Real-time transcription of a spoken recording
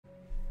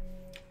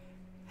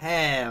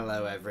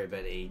Hello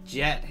everybody,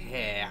 Jet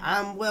here,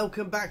 and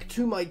welcome back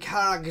to my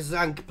Karak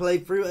Zank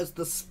playthrough as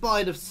the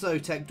Spine of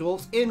Sotek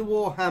Dwarfs in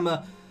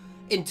Warhammer,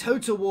 in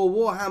Total War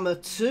Warhammer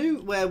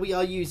 2, where we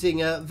are using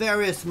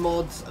various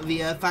mods, the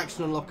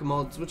faction unlocker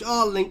mods, which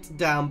are linked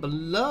down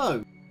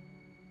below.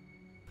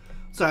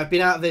 So I've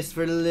been out of this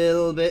for a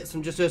little bit, so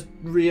I'm just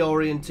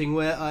reorienting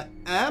where I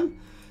am.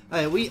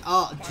 We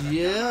are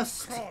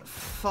just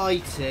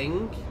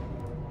fighting.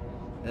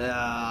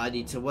 I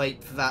need to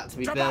wait for that to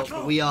be built.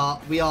 But we are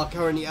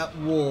currently at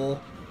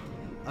war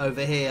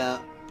over here.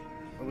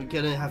 We're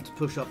gonna have to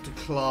push up to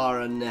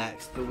Clara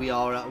next, but we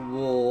are at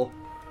war,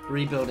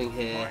 rebuilding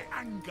here,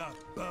 and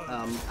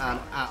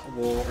at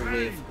war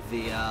with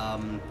the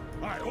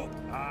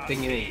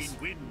thingamies.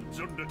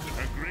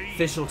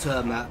 Official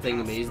term that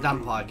thingamies,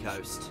 Vampire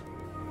Coast.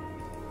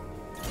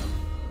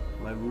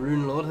 My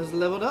Rune Lord has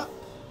leveled up.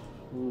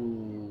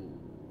 Ooh.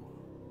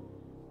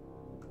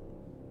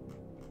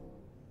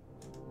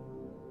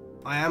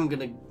 I'm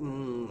gonna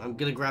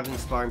grab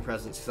Inspiring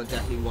Presence because I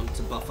definitely want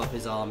to buff up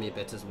his army a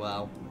bit as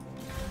well.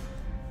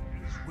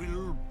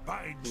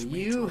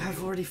 You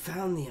have already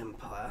found the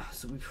Empire,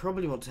 so we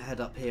probably want to head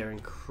up here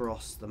and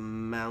cross the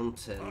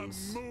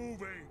mountains.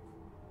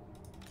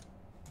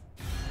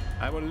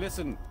 I will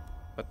listen,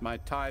 but my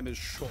time is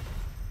short.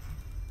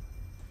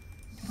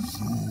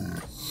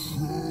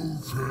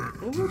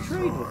 Will you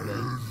trade with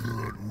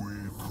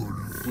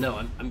me?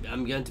 No,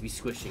 I'm going to be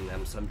squishing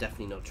them, so I'm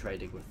definitely not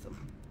trading with them.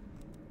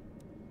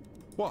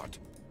 What?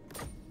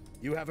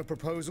 You have a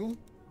proposal?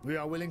 We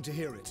are willing to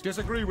hear it.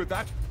 Disagree with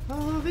that?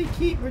 Oh, they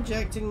keep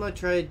rejecting my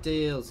trade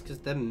deals because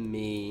they're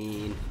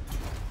mean.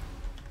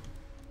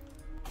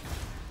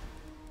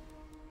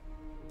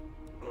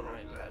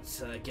 Alright,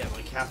 let's get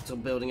my capital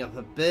building up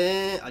a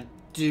bit. I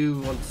do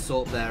want to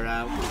sort there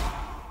out.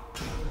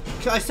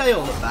 Should I say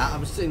all of that? I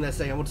was sitting there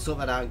saying I want to sort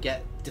that out and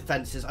get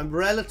defences. I'm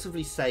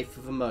relatively safe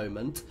for the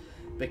moment,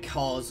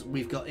 because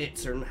we've got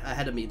Itzer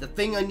ahead of me. The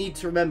thing I need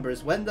to remember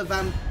is when the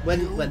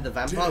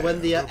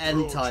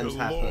end times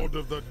happen,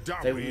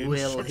 they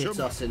will hit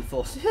us in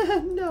force.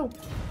 No.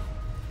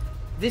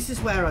 This is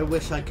where I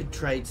wish I could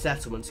trade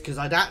settlements, because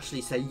I'd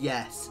actually say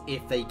yes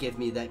if they gave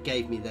me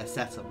their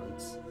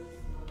settlements.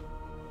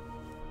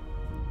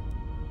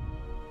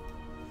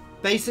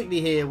 Basically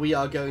here we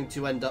are going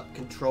to end up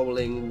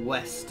controlling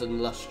Western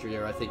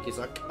Lustria, I think is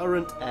our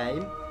current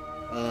aim.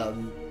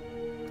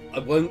 I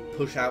won't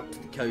push out to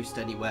the coast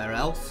anywhere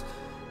else.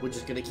 We're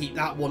just going to keep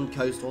that one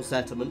coastal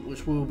settlement,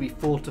 which will be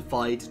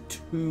fortified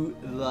to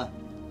the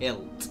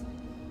hilt.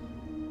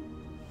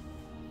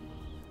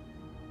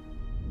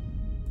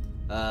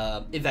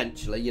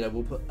 Eventually, you know,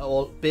 we'll put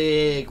all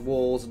big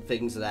walls and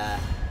things there,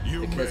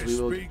 because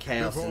we will get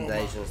chaos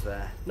invasions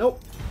there.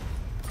 Nope.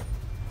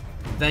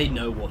 They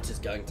know what is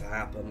going to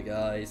happen,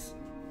 guys.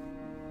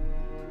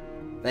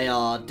 They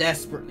are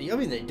desperately, I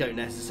mean, they don't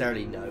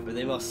necessarily know, but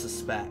they must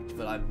suspect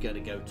that I'm going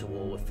to go to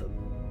war with them.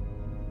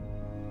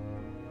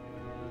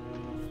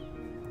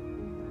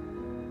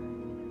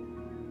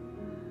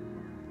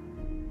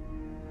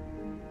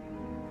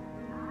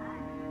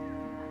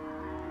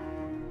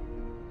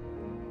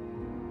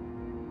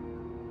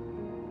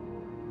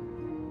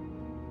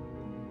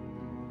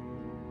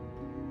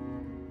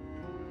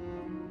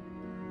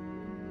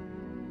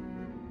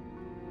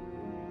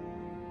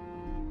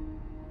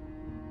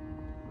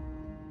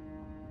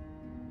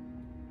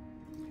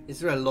 Is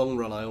there a long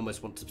run I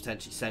almost want to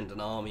potentially send an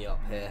army up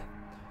here?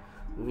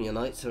 Your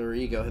Knights of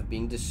Origo have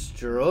been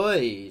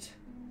destroyed.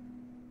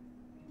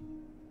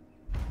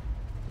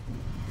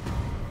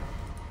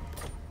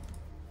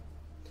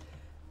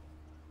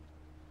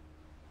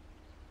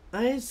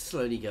 It is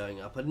slowly going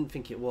up. I didn't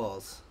think it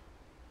was.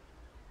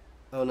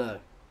 Oh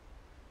no.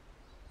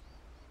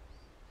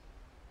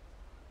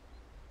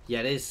 Yeah,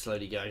 it is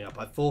slowly going up.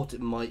 I thought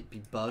it might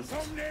be bugged.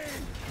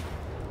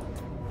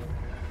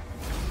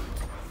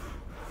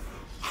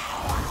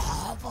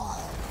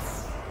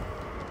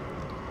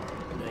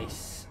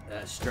 Nice.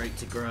 Straight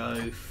to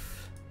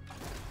growth.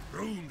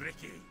 Rune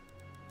Ricky.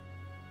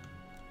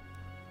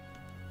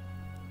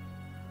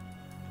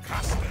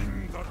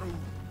 Casting the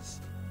runes.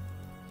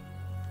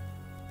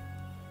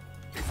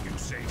 If you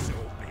say so,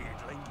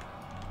 Beardling.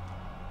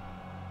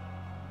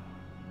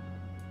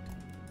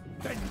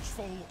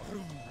 Vengeful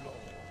Rune Lord.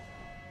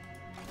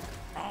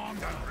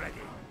 Armed and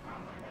ready.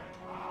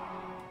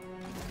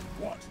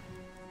 What?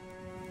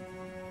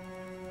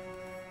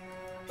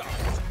 That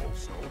was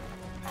also.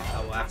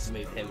 I will have to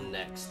move him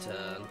next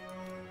turn.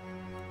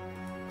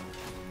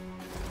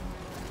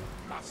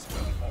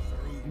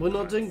 We're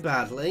not doing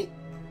badly.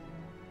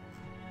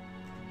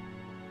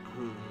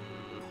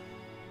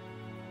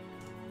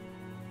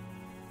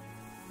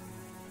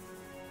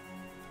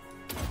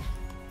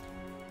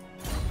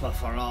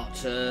 Buff our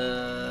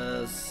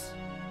archers.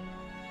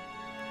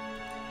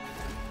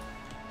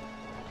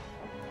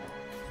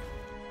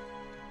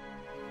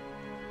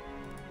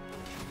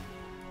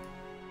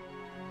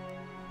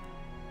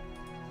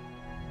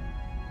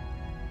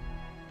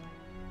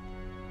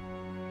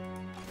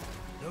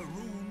 The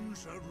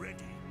runes are ready.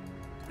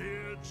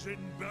 Beards in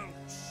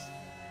belts.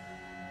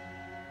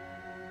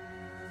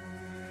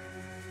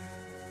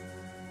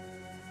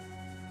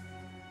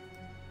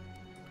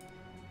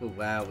 Oh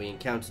wow, we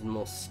encountered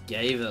more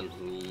Skaven.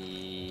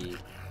 Yee.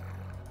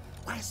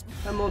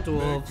 And more Make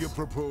dwarves. your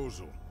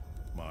proposal.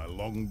 My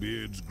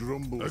Longbeards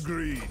grumble.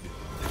 Agreed.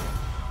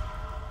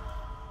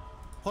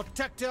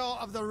 Protector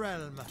of the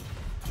realm.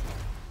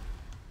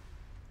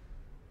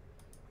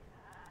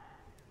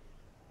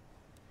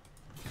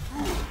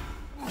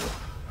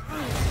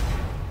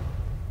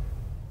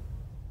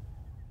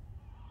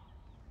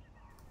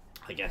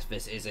 I guess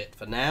this is it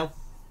for now.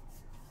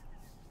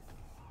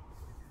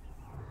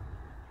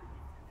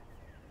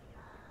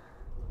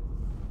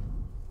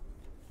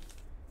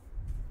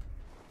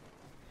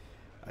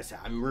 I say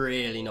I'm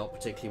really not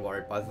particularly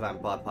worried by the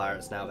vampire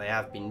pirates now. They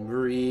have been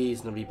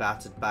reasonably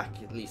battered back,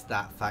 at least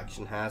that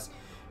faction has.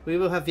 We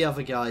will have the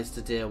other guys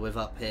to deal with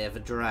up here, the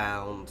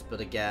drowned, but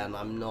again,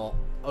 I'm not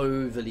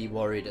overly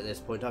worried at this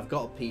point. I've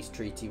got a peace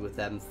treaty with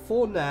them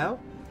for now.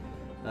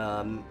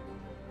 And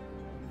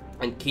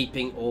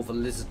keeping all the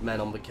lizard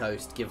men on the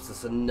coast gives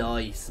us a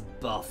nice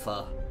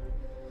buffer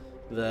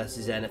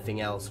versus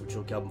anything else which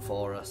will come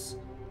for us.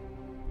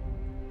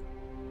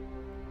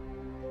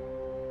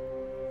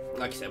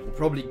 Like I said, we'll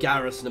probably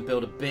garrison and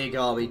build a big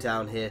army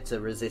down here to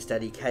resist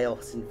any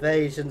chaos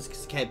invasions,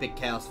 because big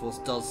chaos force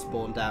does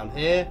spawn down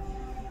here.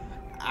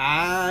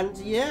 And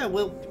yeah,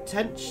 we'll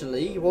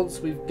potentially, once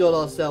we've got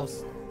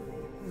ourselves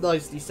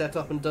nicely set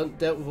up and dealt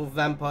with all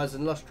vampires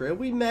and Lustria,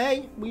 we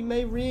may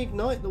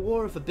reignite the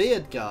War of the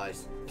Beard,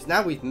 guys. Because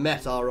now we've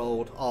met our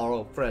old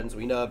friends,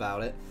 we know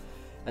about it,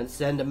 and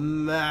send a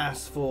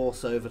mass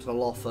force over to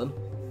Lotham.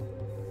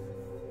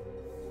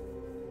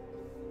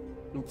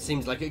 It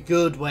seems like a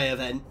good way of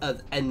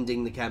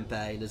ending the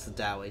campaign as the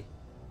Dowie.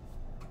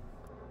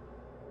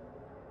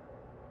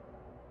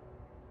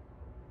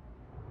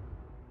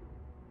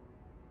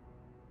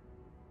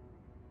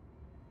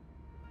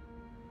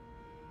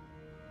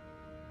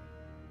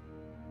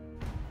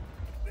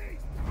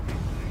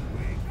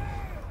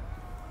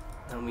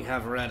 And we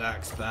have Red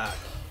Axe back.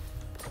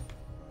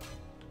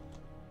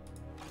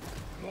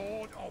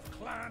 Lord of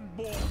Clan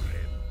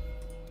Morgrim.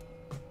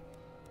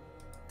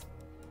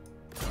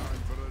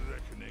 Time for a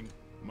reckoning.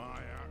 My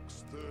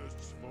axe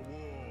thirsts for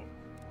war.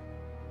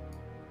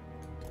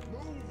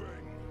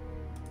 Moving.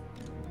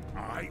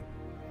 Aye.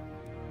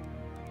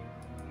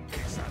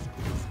 It's as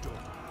good as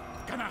done.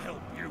 Can I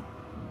help you?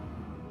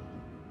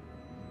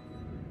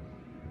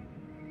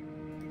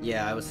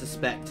 Yeah, I was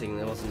suspecting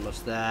there wasn't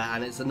much there,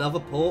 and it's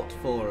another port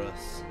for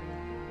us.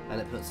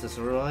 And it puts us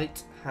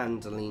right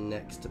handily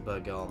next to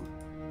Burgon,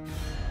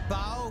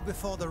 Bow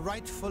before the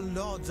rightful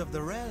lords of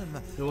the realm.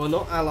 who are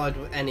not allied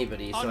with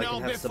anybody, so I Honor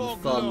can have some before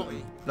fun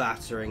glory.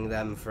 battering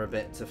them for a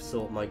bit to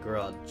sort my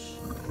grudge.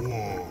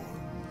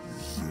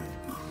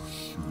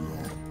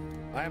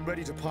 I am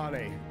ready to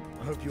parley.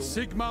 I hope you'll...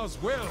 Sigmar's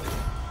will.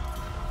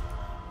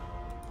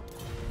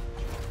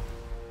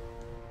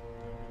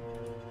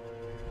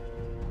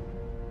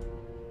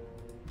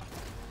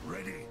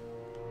 Ready.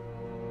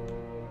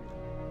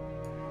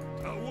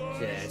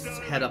 Yeah, let's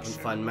head up and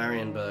find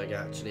Marienburg,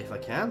 actually, if I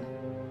can.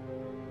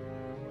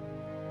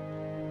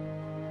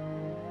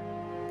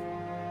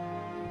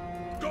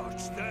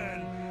 Gosh,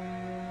 then.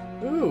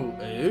 Ooh,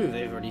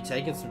 they've already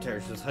taken some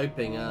territory. I was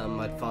hoping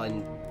I'd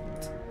find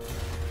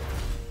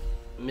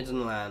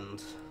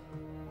Middenland.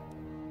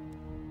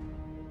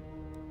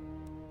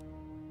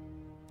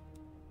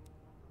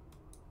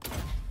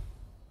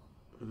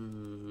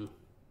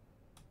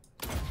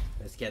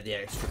 Let's get the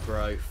extra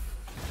growth.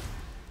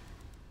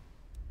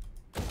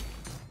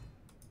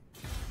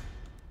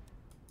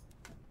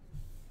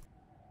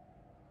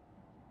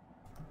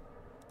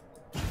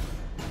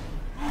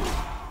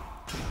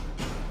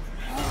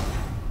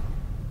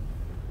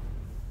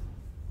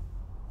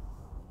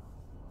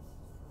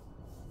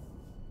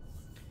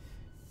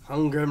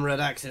 Hungrim Red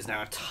Axe is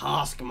now a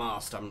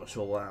Taskmaster. I'm not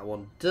sure what that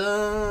one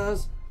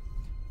does.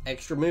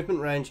 Extra movement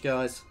range,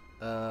 guys.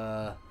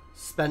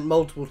 Spent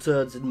multiple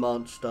turns in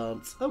March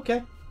stance.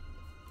 Okay.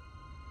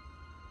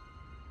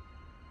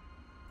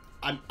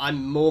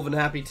 I'm more than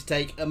happy to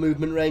take a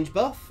movement range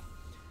buff.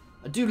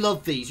 I do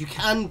love these. You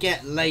can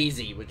get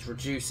lazy, which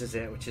reduces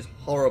it, which is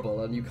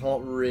horrible, and you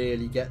can't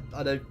really get...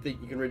 I don't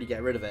think you can really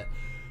get rid of it.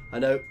 I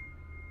know...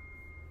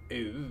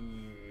 Ooh,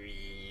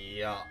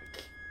 yuck.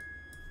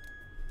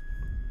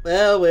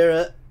 Well,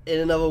 we're in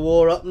another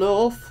war up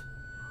north.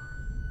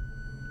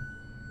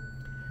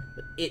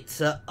 But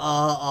it's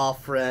our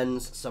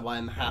friends, so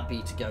I'm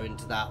happy to go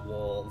into that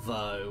war,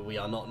 though we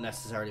are not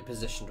necessarily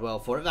positioned well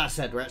for it. That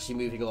said, we're actually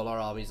moving all our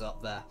armies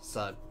up there,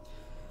 so...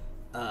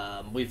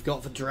 we've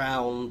got the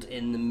drowned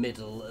in the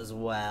middle as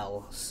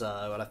well,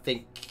 so... And I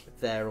think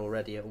they're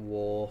already at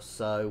war,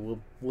 so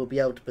we'll be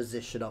able to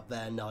position up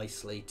there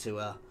nicely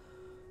to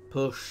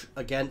push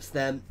against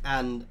them,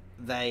 and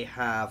they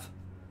have...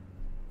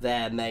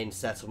 Their main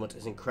settlement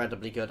is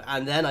incredibly good.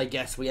 And then I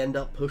guess we end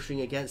up pushing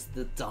against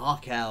the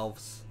Dark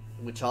Elves,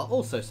 which are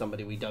also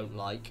somebody we don't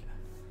like.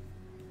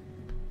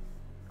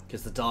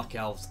 Because the Dark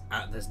Elves,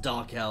 there's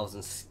Dark Elves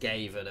and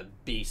Skaven and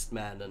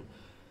Beastmen, and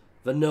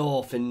the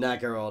north in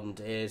Nagaroth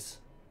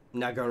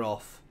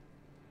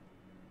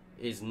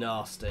is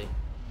nasty.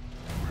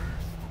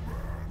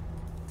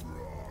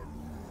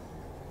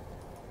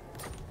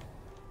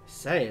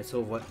 say it's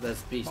all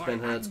there's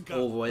beastmen herds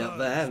all the way up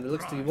there, and there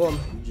looks to be one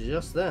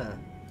just there.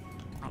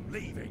 I'm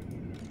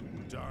leaving.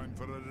 Time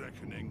for a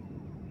reckoning.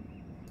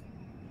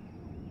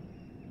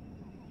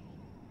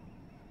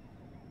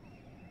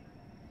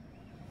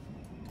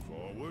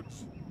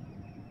 Forwards.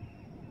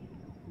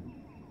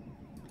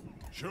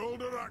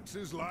 Shoulder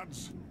axes,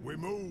 lads. We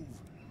move.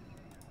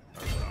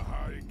 As the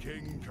High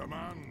King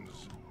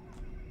commands.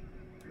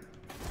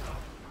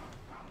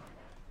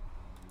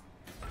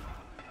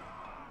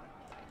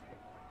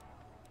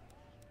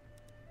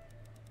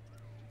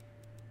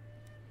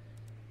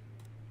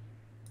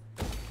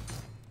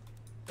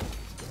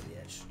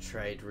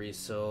 Trade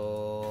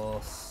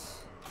resource.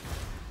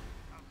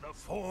 The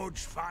forge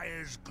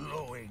fire's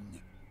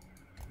glowing.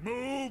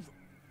 Move!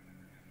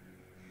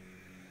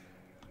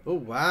 Oh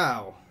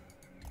wow.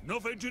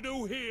 Nothing to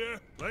do here.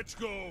 Let's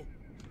go.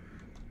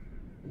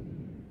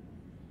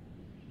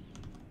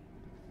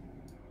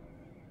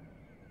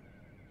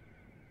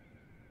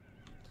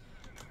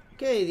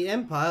 Okay, the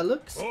Empire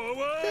looks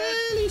Forward!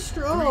 fairly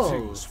strong.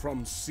 Greetings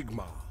from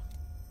Sigma.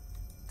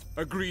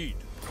 Agreed.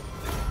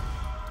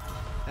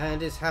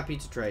 And is happy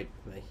to trade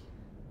with me.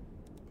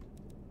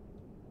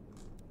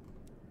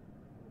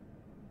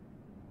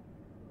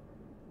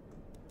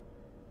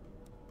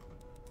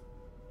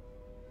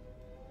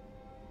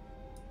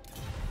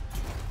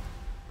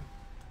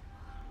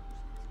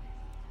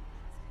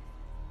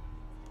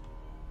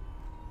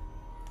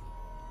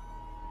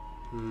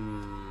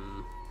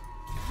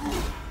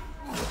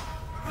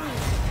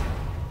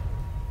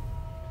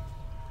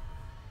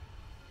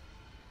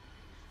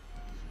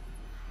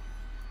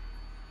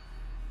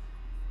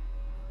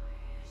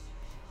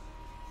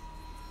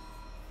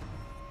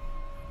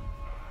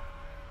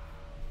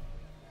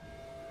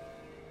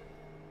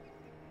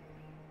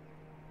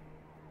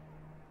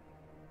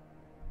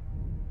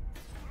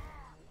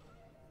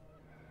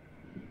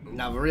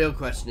 Now the real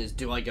question is,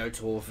 do I go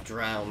to war for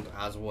Drowned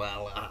as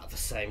well at the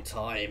same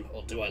time,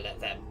 or do I let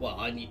them? Well,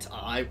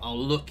 I'll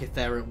look if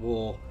they're at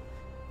war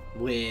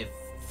with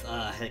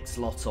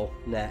Hexlotl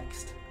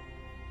next.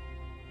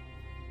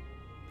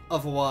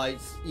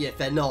 Otherwise, yeah, if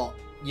they're not,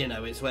 you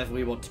know, it's whether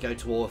we want to go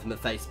to war with them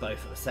and face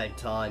both at the same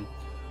time,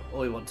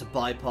 or we want to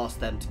bypass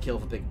them to kill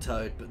the big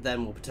toad, but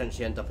then we'll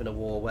potentially end up in a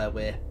war where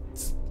we're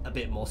a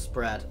bit more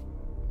spread.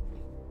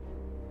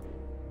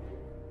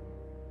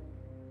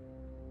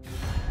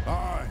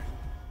 Aye.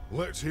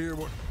 Let's hear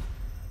what...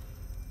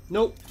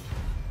 Nope.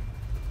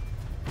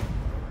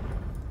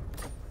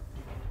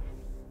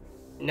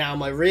 Now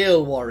my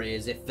real worry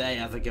is if they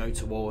ever go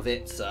to war with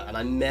Itza, and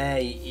I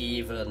may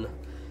even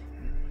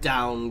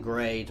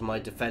downgrade my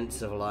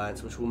defensive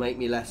alliance, which will make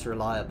me less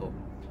reliable.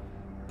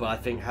 But I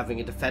think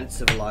having a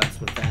defensive alliance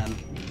with them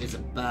is a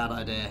bad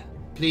idea.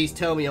 Please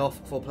tell me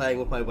off for playing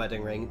with my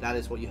wedding ring. That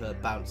is what you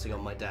heard bouncing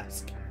on my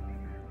desk.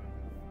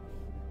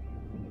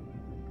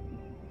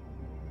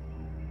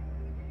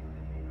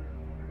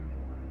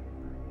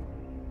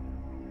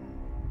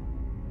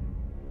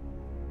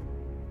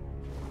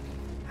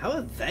 How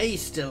are they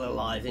still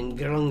alive in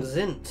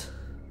Grungzint?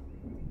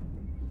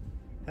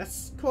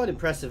 That's quite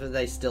impressive that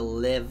they still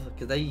live,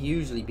 because they've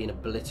usually been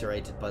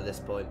obliterated by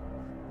this point.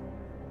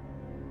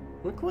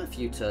 We're quite a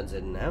few turns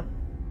in now.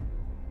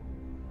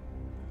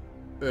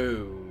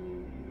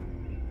 Ooh.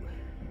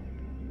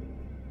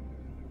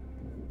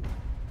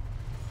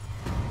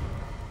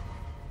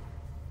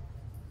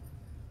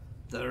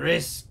 The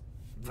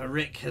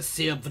Rick has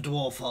sealed the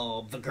dwarf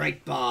orb. The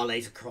great bar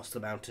lays across the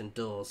mountain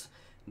doors.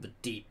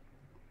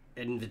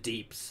 In the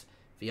deeps,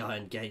 the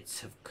iron gates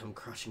have come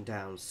crashing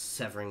down,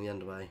 severing the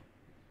underway.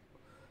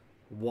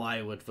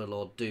 Why would the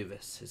Lord do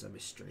this is a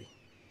mystery.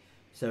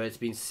 So it's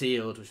been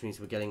sealed, which means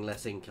we're getting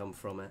less income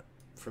from it.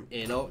 From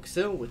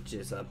Inoxil, which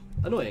is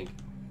annoying.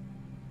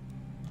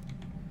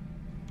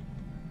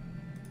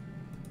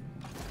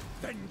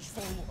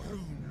 Vengeful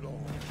Rune Lord.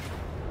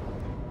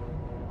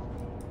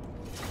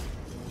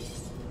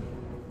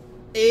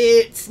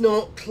 It's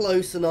not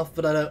close enough,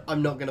 but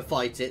I'm not going to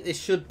fight it. This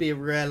should be a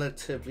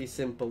relatively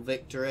simple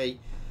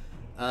victory.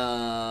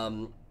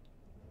 But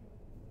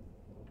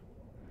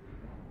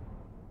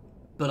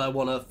I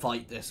want to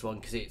fight this one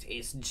because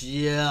it's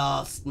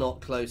just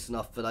not close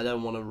enough that I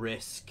don't want to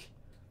risk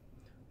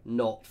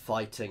not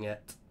fighting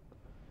it.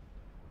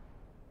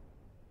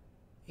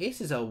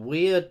 This is a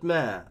weird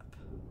map.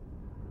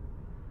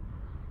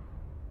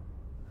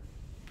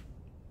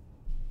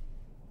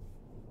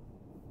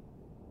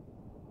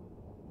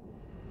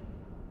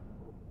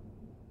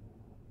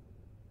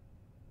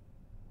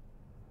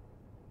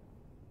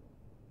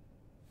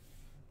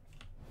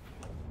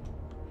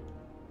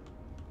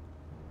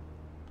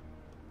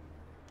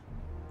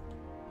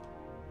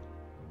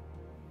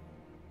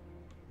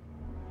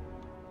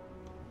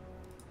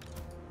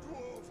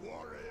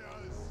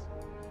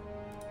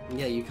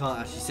 Yeah, you can't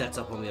actually set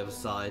up on the other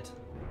side.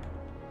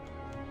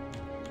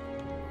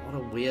 What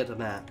a weird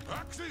map.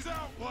 Axes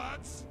out,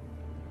 lads!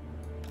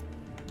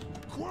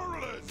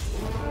 Quarrelers!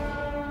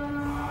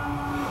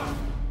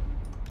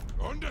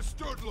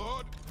 Understood,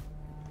 Lord.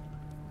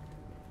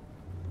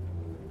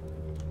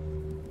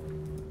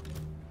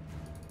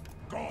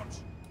 got.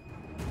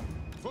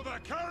 For the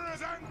Karak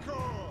Zank!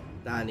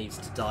 That needs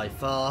to die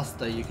fast,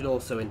 though you can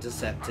also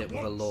intercept it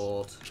with a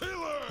lord. Kill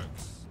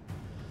it!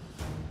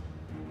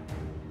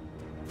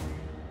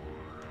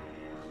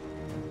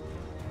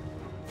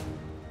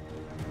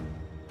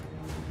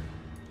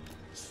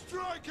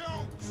 Strike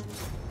out!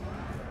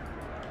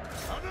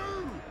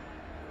 Anu!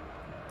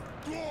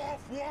 Dwarf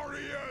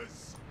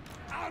warriors!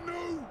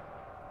 Anu!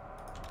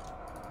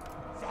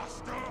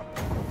 Faster!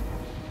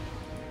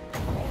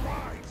 All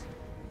right!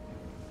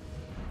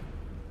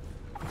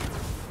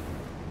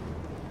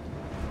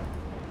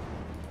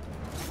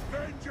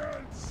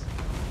 Vengeance!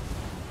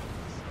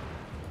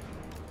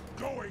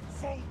 Going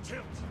full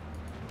tilt!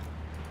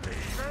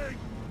 Leaving!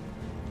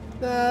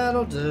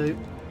 That'll do.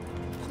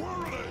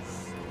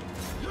 Querulous!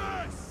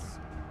 Yes!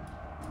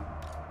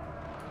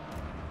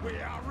 We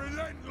are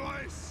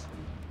relentless!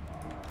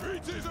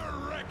 It is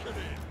a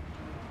reckoning!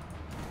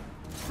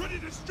 Ready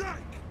to strike!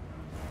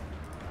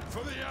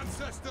 For the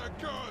ancestor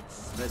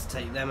gods! Let's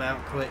take them out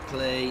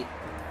quickly.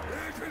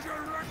 It is a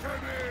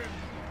reckoning!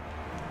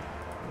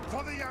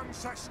 For the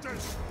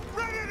ancestors!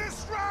 Ready to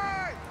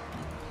strike!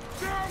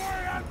 Do we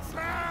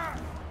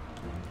answer?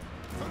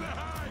 For the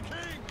High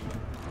King!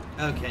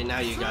 Okay, now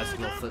you guys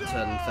can all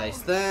turn and face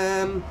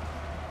them.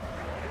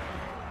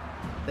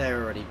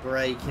 They're already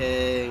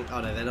breaking.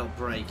 Oh no, they're not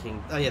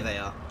breaking. Oh yeah, they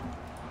are.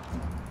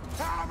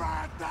 Come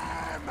at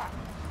them!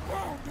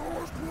 Well,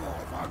 those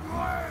dwarf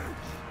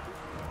legs!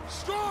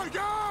 Strike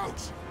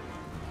out!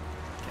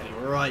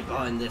 Getting right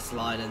behind this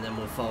line and then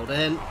we'll fold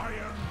in.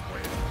 Iron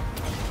will.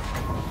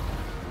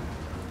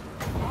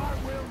 I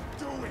will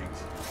do it!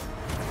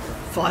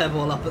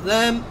 Fireball up at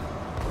them.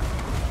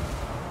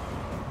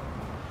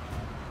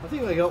 I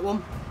think we got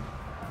one.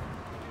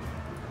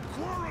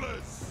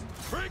 Querulous!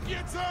 Pick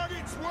your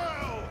targets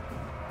well!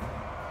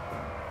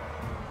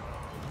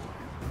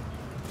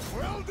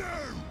 Well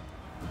done!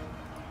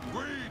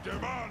 We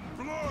demand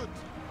blood!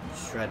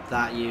 Shred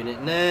that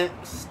unit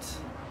next.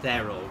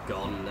 They're all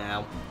gone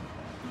now.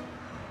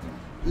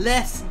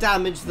 Less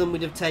damage than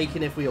we'd have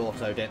taken if we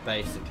autoed it,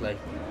 basically.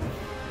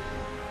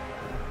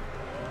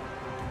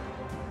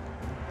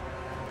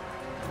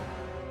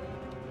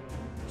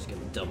 Just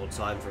gonna double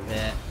time from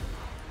here.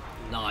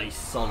 Nice,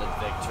 solid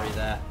victory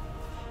there.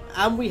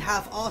 And we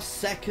have our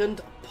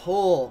second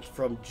port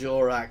from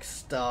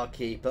Jorak's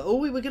Starkeeper. Oh,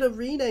 we were going to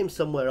rename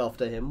somewhere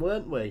after him,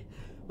 weren't we?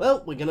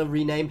 Well, we're going to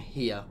rename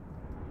here.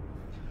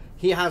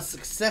 He has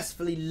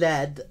successfully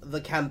led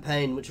the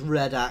campaign which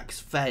Red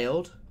Axe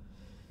failed.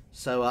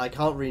 So I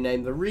can't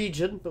rename the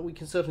region, but we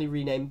can certainly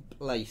rename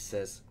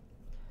places.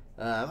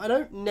 I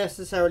don't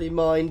necessarily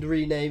mind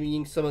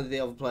renaming some of the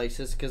other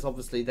places, because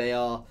obviously they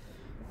are...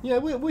 You know,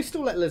 we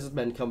still let lizard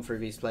men come through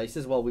these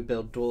places while we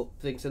build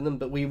things in them,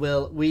 but we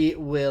will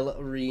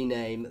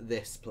rename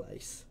this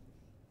place.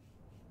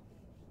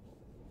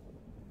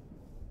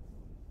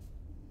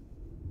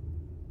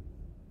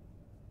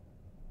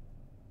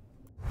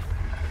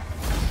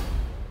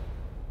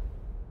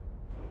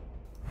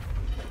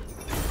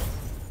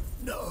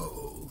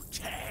 No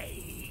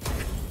take.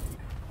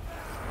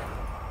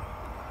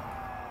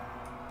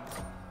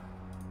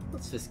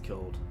 What's this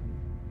called?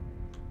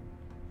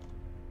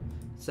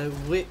 So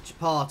which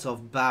part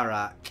of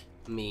Barak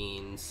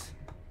means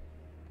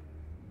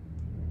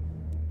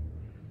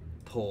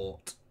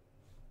port?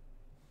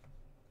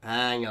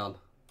 Hang on.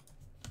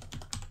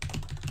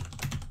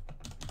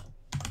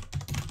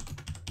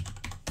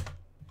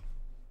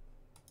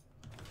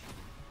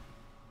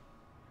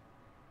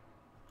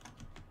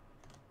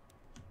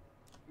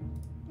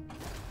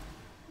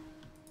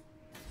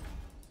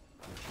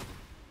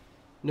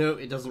 No,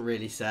 it doesn't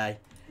really say.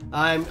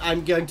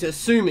 I'm going to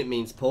assume it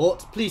means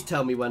port. Please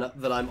tell me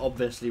that I'm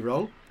obviously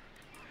wrong.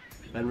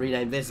 And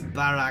rename this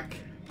Karak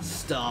Lord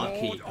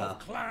Starkeeper. of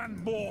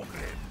Clan Morgan.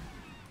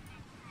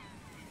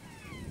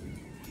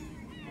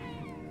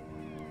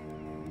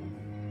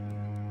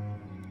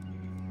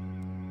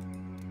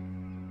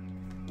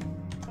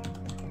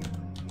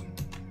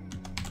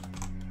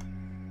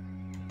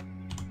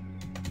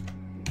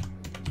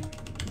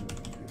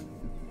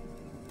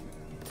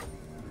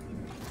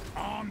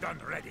 Armed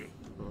and ready.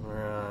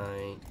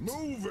 Right.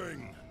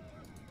 Moving!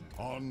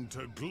 On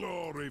to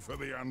glory for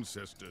the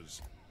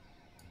ancestors.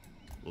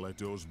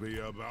 Let us be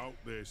about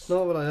this. It's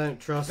not that I don't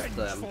trust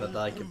them, but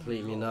I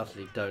completely and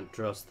utterly don't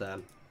trust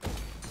them.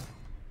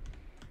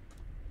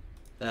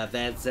 There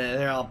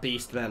are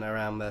beastmen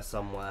around there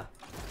somewhere.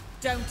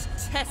 Don't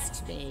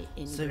test me,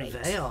 So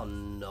ingrate. they are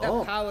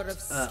not power of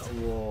at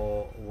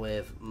war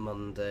with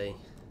Monday.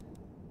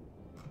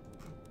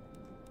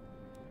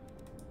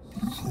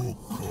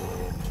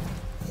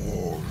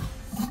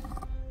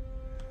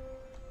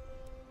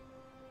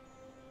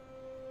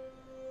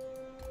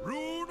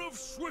 Rune of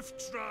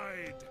Swift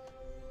Stride.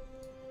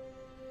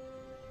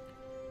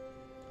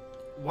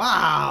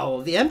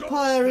 Wow, the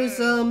Empire is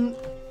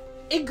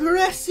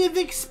aggressive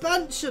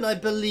expansion, I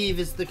believe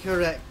is the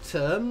correct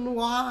term.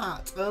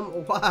 What?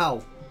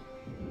 Wow.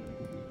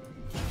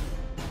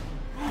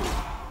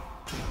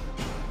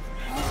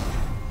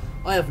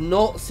 I have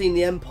not seen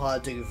the Empire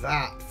do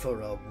that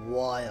for a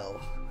while.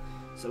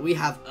 So we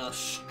have a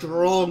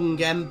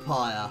strong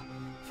Empire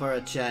for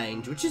a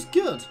change, which is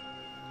good.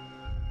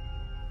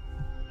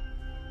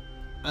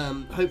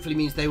 Hopefully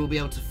means they will be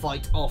able to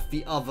fight off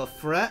the other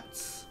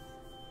threats.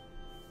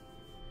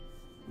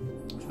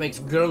 Which makes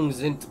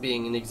Grung's into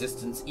being in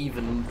existence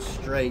even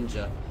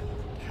stranger.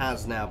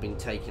 Has now been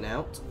taken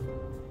out.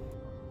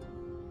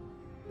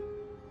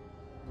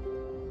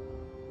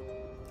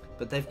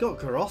 But they've got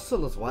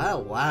Colossal as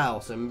well. Wow,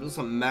 so it looks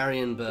like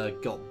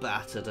Marienburg got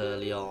battered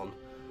early on.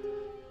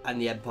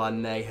 And the Empire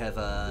may have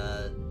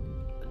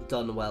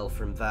done well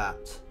from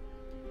that.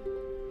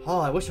 Oh,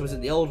 I wish I was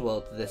in the old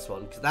world for this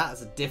one, because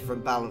that's a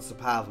different balance of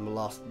power than the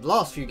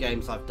last few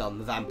games I've done.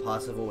 The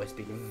vampires have always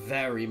been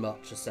very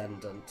much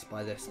ascendant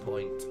by this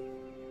point.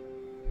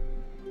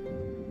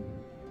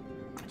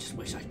 I just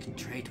wish I could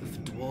trade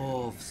with the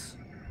dwarves.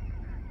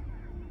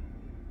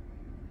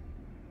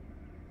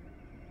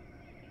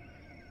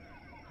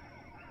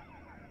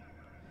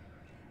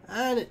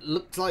 And it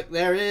looks like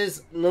there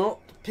is not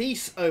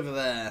peace over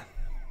there.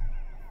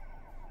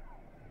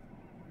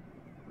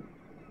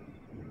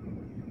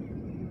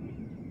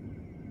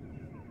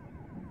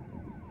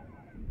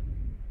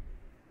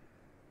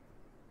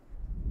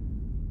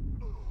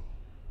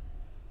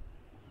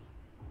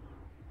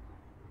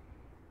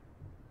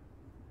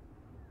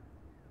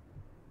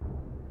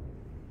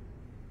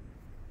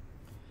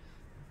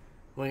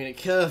 We're going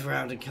to curve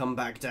around and come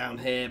back down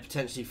here,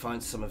 potentially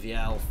find some of the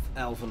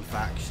elven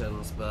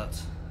factions,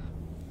 but...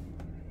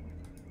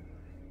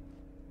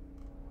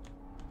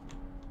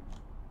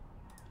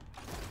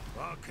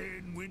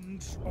 Arcane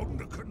winds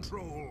under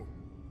control.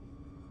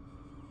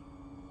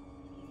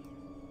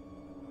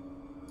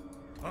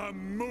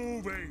 I'm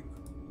moving.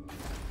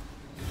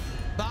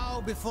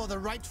 Bow before the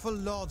rightful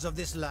lords of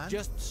this land.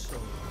 Just so.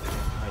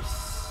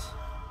 Nice.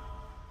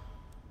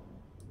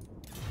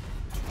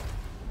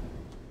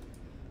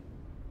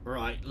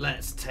 Right,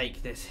 let's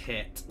take this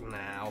hit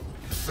now.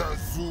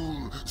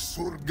 Zazul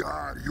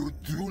Surgar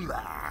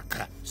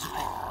Yudulak.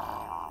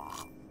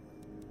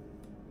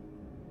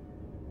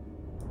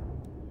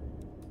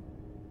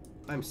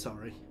 I'm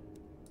sorry.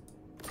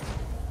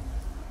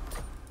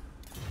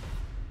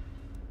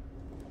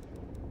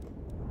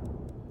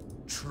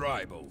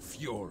 Tribal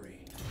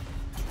fury.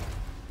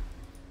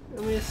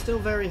 And we're still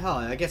very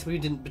high. I guess we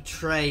didn't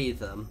betray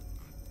them.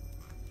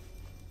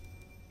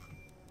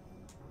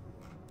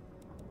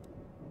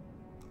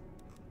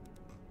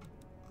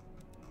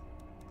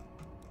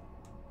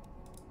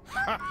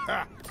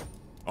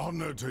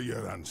 Honor to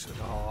your ancestors.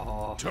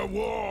 Oh. To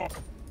war!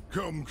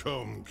 Come,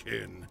 come,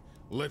 kin.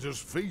 Let us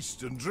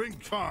feast and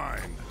drink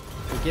fine.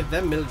 We'll give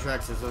them military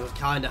access. I was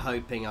kind of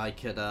hoping I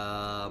could,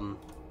 The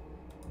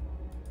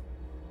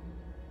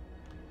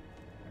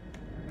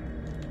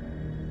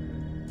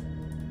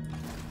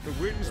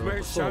winds may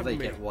before shun they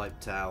me, get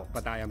wiped out.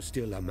 but I am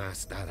still a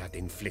master at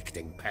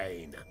inflicting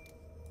pain.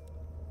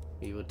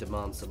 We would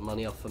demand some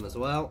money off them as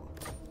well.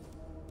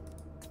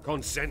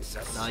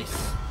 Consensus.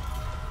 Nice.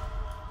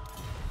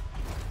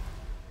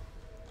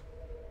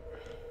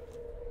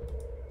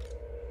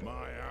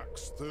 My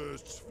axe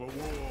thirsts for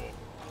war.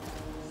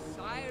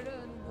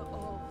 Siren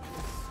of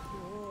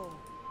storm.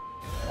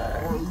 I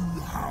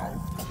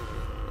have.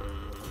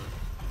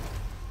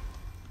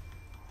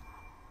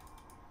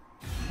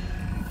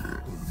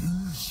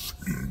 This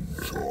in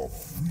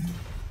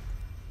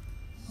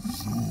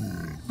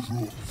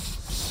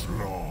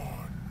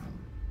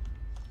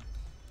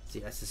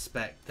See, I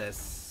suspect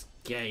there's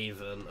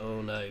Skaven.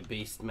 Oh no,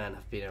 beastmen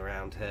have been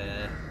around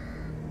here.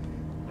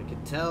 I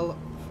can tell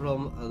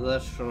from the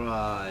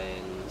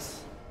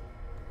shrines.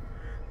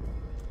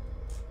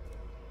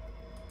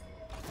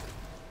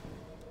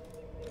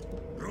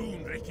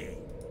 Rune Ricky.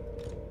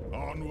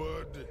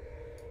 Onward.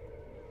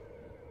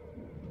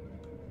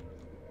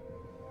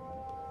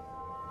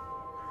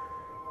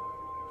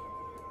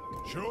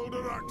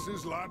 Shoulder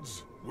axes,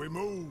 lads. We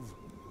move.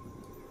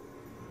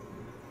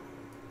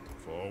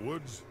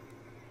 Forwards.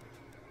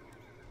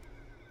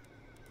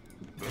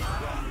 The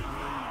family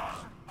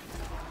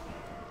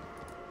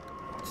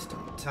moves.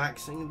 Start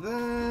taxing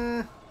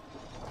there.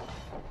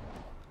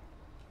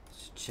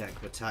 Just check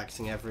we're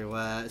taxing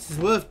everywhere. This is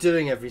worth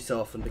doing every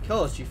so often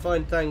because you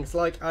find things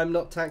like I'm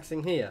not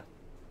taxing here.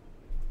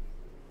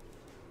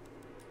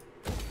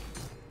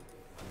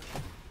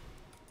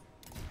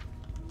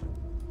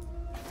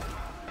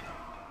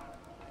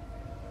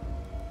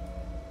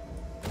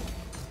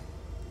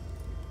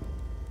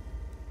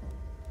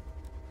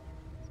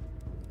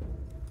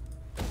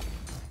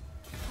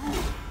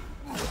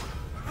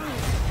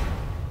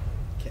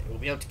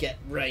 Be able to get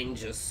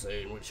rangers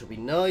soon, which will be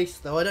nice,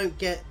 though I don't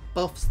get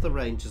buffs to the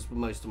rangers with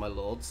most of my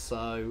lords,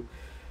 so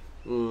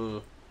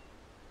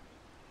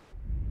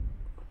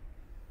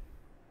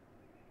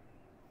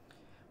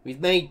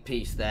we've made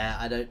peace there.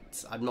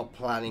 I'm not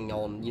planning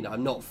on, you know,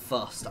 I'm not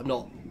fussed.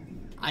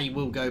 I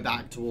will go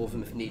back to all of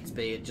them if needs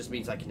be. It just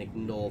means I can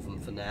ignore them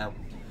for now.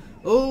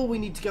 Oh, we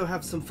need to go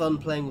have some fun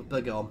playing with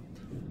Bagon.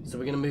 So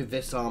we're going to move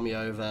this army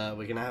over.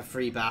 We're going to have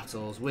 3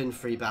 battles, win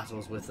 3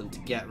 battles with them to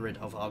get rid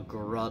of our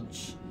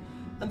grudge.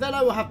 And then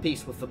I will have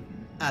peace with them.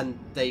 And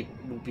they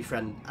will be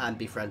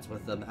friends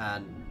with them.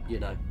 And, you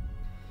know,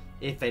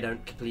 if they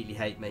don't completely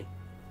hate me.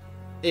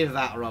 Either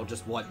that or I'll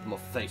just wipe them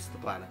off the face of the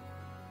planet.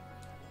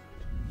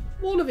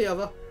 One or the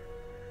other.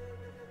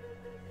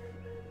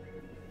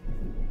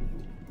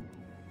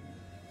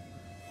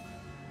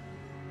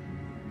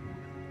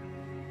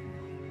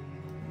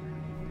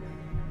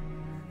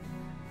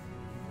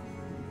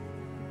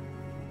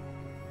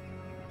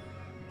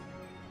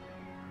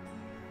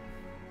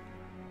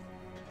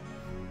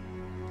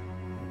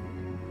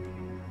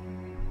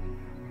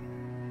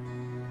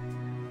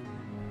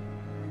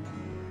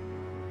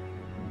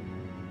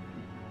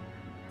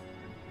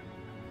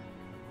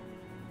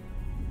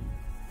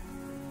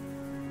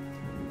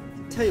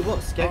 Tell you what,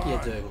 Skeggy,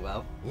 you're doing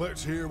well.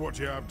 Let's hear what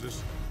you have to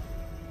say.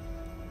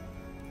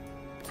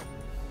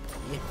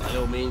 Yeah, by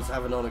all means,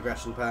 have a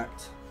non-aggression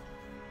pact.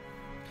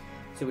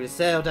 So we're going to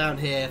sail down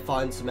here,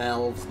 find some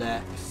elves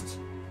next.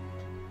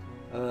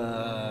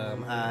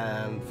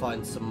 And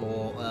find some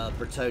more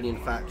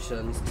Bretonnian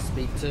factions to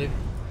speak to.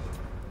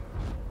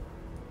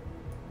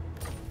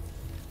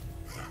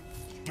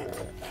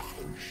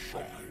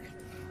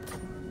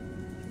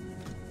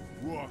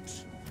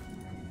 What?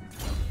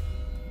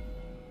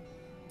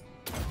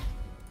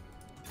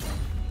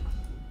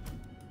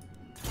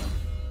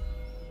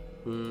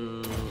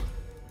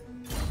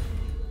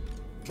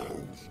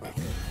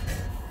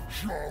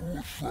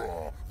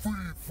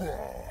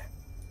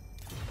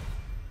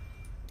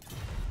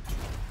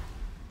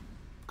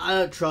 I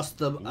don't trust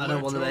them. I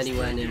don't want them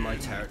anywhere near my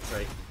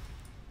territory.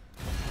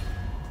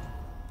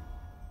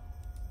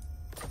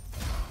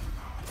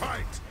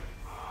 Fight!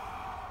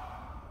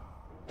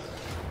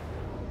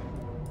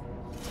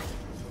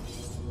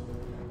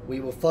 We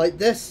will fight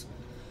this.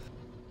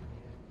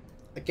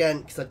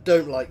 Again, because I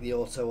don't like the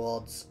auto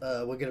odds.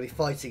 We're going to be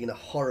fighting in a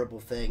horrible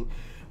thing.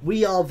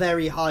 We are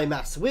very high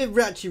mass. We're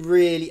actually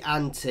really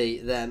anti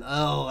them.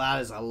 Oh,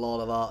 that is a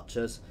lot of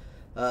archers.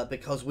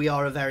 Because we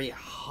are a very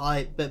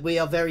high, but we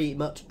are very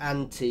much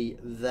anti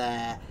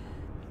their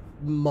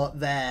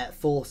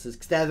forces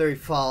because they're very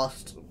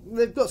fast.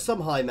 They've got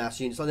some high mass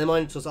units, like the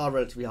Minotaurs are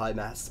relatively high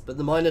mass, but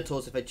the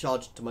Minotaurs, if they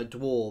charge into my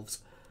dwarves,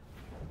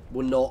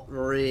 will not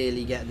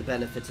really get the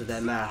benefit of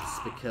their mass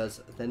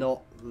because they're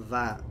not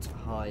that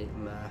high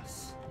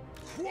mass.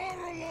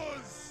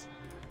 Quarrelers!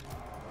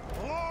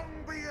 Long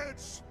be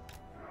it!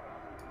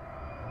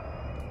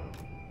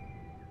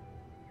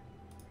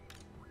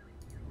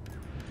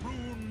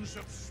 Runes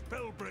of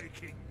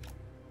spellbreaking.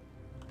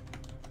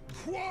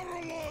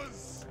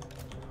 Quarrelers!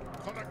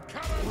 For the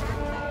Karak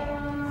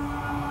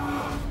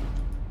Zank!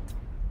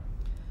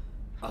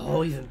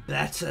 Oh, even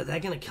better, they're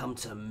going to come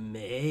to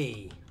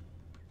me.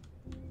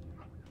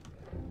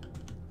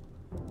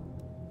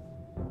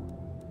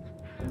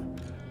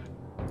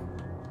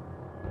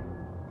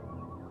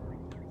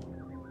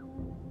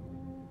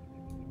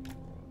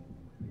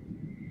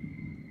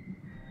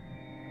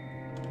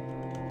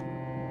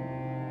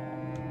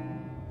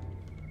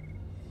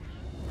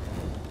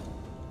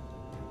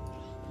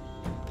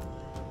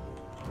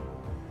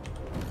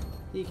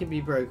 He can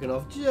be broken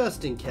off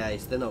just in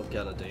case. They're not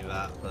gonna do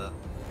that, but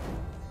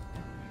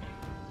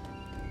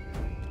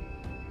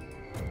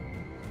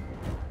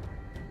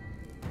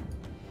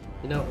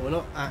you know, we're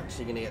not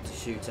actually gonna get to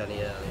shoot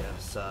any earlier,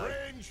 so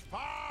Range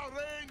far,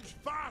 range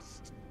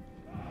fast!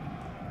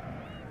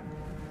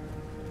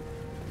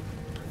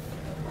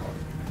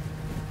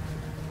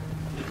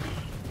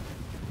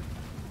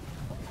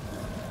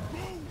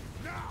 Move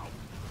now!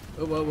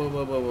 whoa, whoa,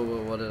 whoa, whoa, whoa,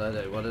 whoa, what did I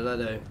do? What did I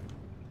do?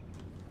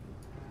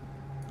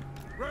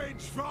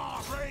 Range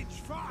far,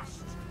 range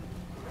fast!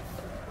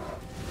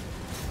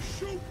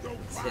 Shoot those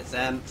Let's hit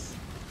them.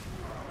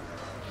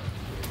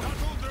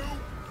 That'll do!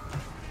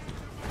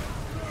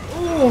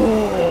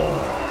 Ooh!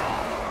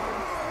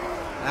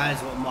 That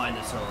is what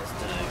Minotaurs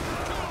do.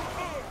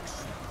 Oaks!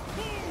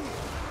 Move!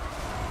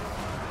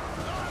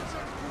 That's a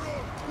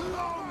good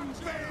long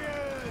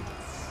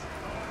beards!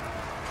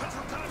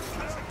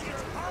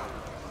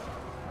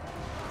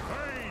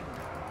 Vain!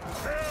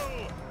 Kill!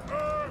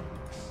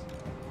 Oaks!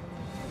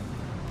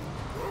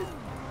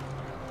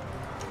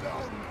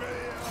 Long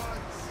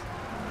beards!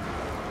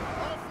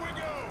 Off we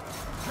go!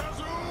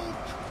 Kazook!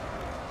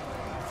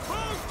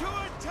 Move to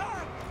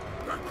attack!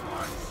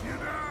 Reckless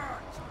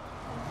unit!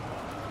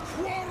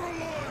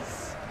 Quarrelers!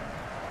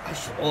 I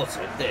should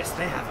also this.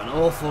 They have an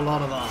awful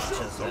lot of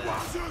archers there.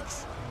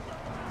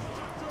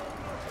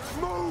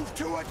 Move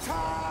to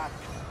attack!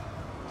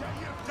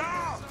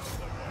 Down!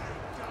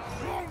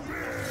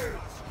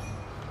 Longbeards!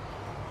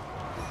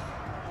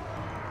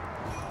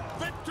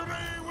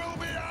 Victory will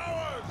be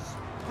ours!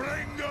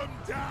 Bring them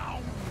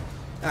down!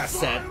 That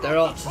said, their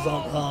archers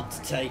aren't hard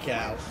to take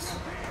out.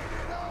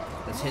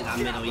 Let's hit that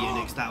middle unit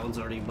because that one's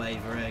already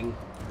wavering.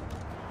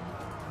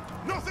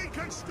 Nothing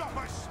can stop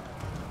us!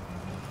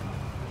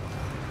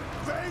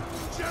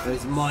 Vengeance!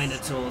 Those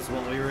Minotaurs,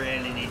 what we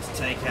really need to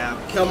take out.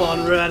 Come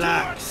on, Red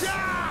Axe!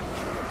 Attack!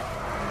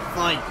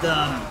 Fight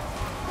them.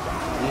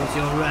 Use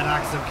your red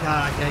axe of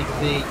Karak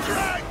HP.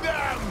 Drag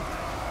them!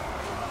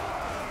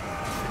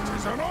 It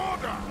is an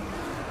order!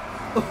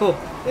 Oh,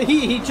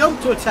 he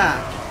jumped to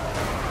attack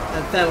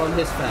and fell on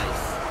his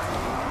face.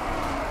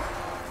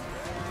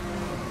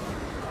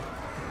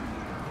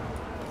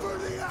 For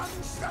the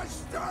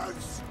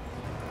ancestors!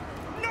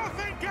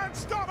 Nothing can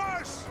stop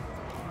us!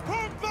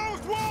 Pump those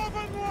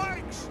dwarven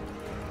legs!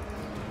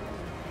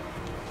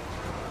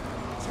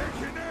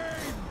 Taking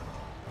aim!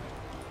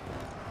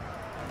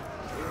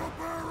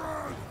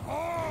 Tilburg!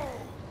 Oh!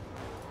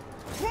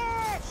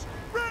 Dwarfs!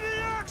 Ready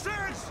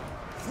axes!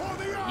 For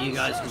the You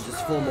guys can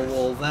just form a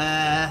wall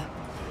there.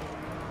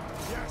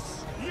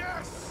 Yes!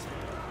 Yes!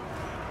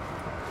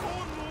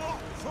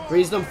 Unlock The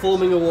reason I'm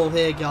forming a wall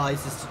here,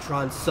 guys, is to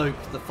try and soak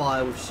the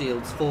fire with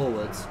shields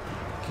forwards,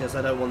 because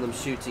I don't want them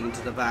shooting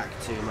into the back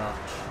too much.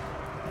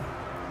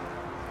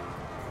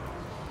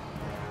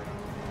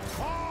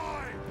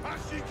 Aye!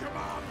 As ye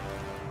command!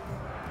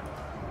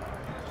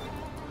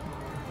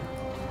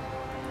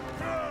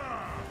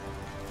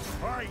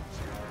 Fight!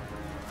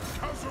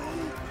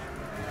 Kazoo!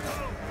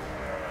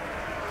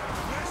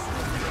 This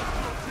will be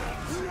a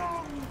good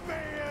long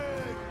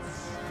beards!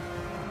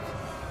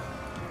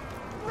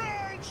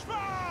 range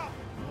fire!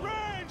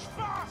 Range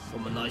fast!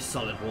 Form a nice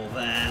solid wall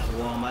there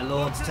while my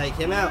lords take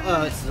him out.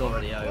 Oh, this is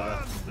already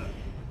over.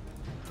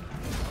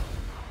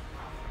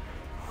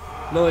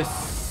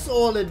 Nice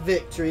solid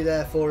victory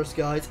there for us,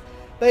 guys.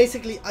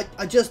 Basically,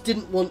 I just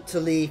didn't want to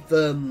leave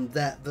the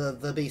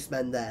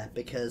beastmen there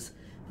because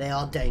they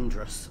are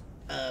dangerous.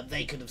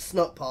 They could have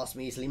snuck past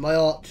me easily. My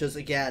archers,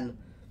 again,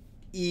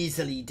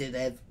 easily did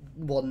have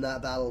won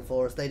that battle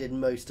for us. They did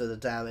most of the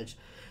damage.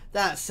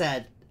 That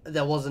said,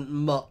 there wasn't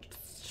much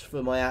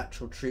for my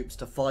actual troops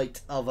to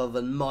fight other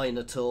than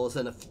minotaurs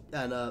and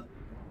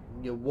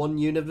one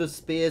unit of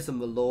spears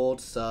and the lord,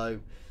 so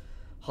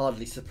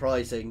hardly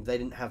surprising they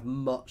didn't have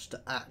much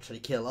to actually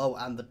kill. Oh,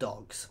 and the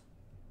dogs.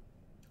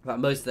 In fact,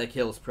 most of their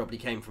kills probably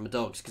came from the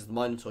dogs because the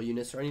minotaur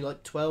units are only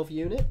like 12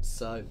 units,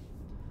 so.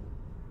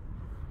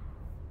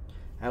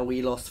 And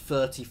we lost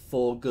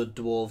 34 good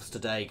dwarves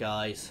today,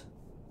 guys.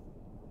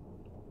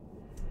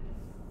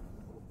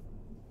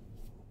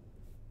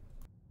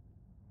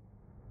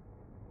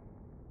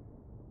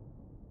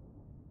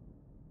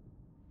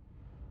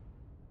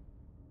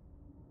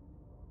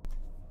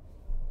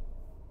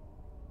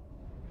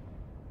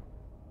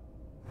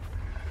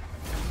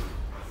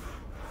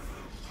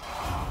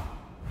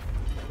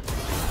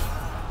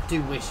 I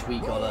do wish we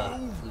got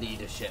a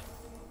leadership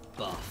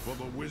buff. For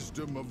the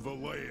wisdom of the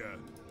layer,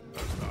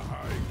 as the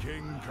High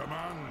King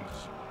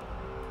commands.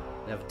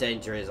 Now the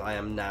danger is I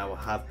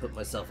have put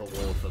myself a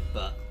Warford,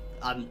 but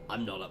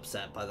I'm not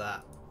upset by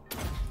that.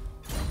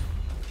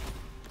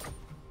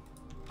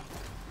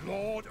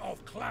 Lord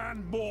of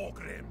Clan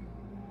Morgrim.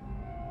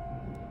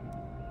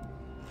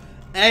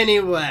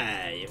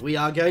 Anyway, we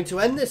are going to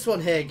end this one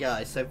here,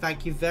 guys. So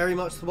thank you very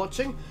much for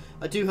watching.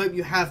 I do hope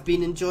you have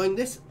been enjoying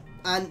this.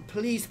 And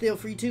please feel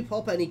free to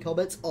pop any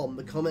comments on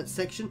the comments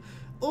section.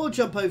 Or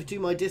jump over to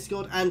my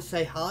Discord and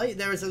say hi.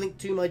 There is a link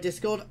to my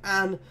Discord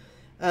and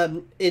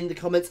in the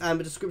comments and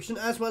the description.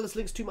 As well as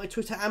links to my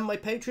Twitter and my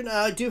Patreon. And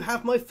I do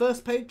have my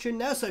first Patreon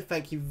now. So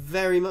thank you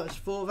very much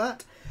for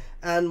that.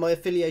 And my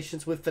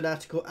affiliations with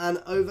Fanatical and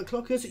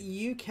Overclockers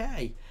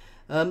UK.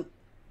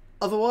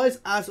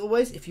 Otherwise, as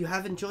always, if you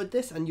have enjoyed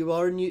this and you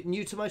are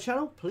new to my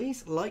channel,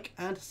 please like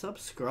and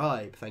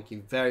subscribe. Thank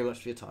you very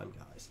much for your time,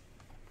 guys.